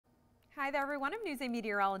Hi there, everyone. I'm News 8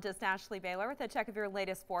 meteorologist Ashley Baylor with a check of your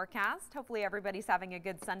latest forecast. Hopefully everybody's having a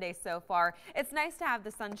good Sunday so far. It's nice to have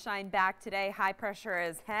the sunshine back today. High pressure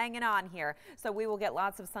is hanging on here, so we will get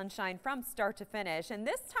lots of sunshine from start to finish. And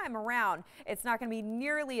this time around, it's not going to be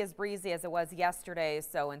nearly as breezy as it was yesterday.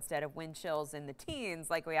 So instead of wind chills in the teens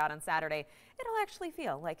like we had on Saturday, it'll actually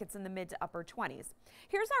feel like it's in the mid to upper 20s.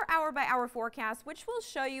 Here's our hour-by-hour forecast, which will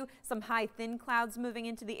show you some high thin clouds moving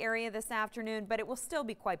into the area this afternoon, but it will still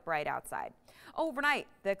be quite bright outside. Overnight,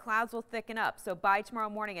 the clouds will thicken up, so by tomorrow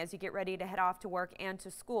morning as you get ready to head off to work and to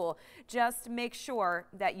school, just make sure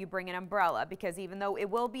that you bring an umbrella, because even though it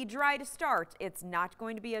will be dry to start, it's not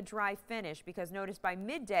going to be a dry finish, because notice by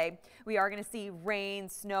midday we are going to see rain,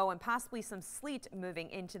 snow, and possibly some sleet moving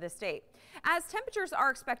into the state. As temperatures are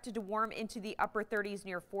expected to warm into the upper 30s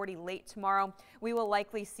near 40 late tomorrow, we will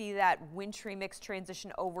likely see that wintry mix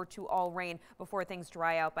transition over to all rain before things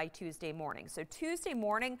dry out by Tuesday morning. So Tuesday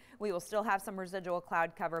morning we will still have some residual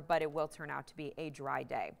cloud cover, but it will turn out to be a dry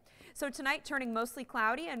day. So tonight turning mostly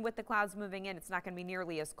cloudy, and with the clouds moving in, it's not going to be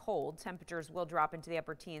nearly as cold. Temperatures will drop into the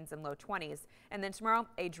upper teens and low 20s. And then tomorrow,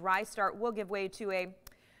 a dry start will give way to a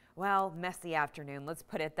messy afternoon, let's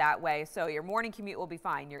put it that way. So your morning commute will be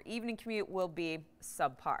fine. Your evening commute will be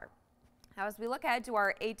subpar. Now, as we look ahead to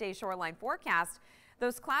our 8-day shoreline forecast,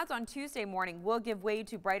 those clouds on Tuesday morning will give way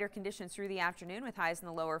to brighter conditions through the afternoon with highs in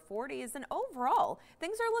the lower 40s. And overall,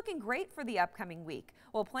 things are looking great for the upcoming week.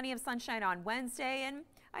 Well, plenty of sunshine on Wednesday, and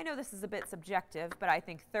I know this is a bit subjective, but I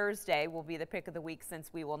think Thursday will be the pick of the week, since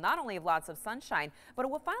we will not only have lots of sunshine, but it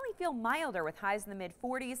will finally feel milder with highs in the mid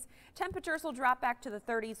 40s. Temperatures will drop back to the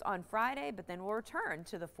 30s on Friday, but then will return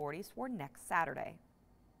to the 40s for next Saturday.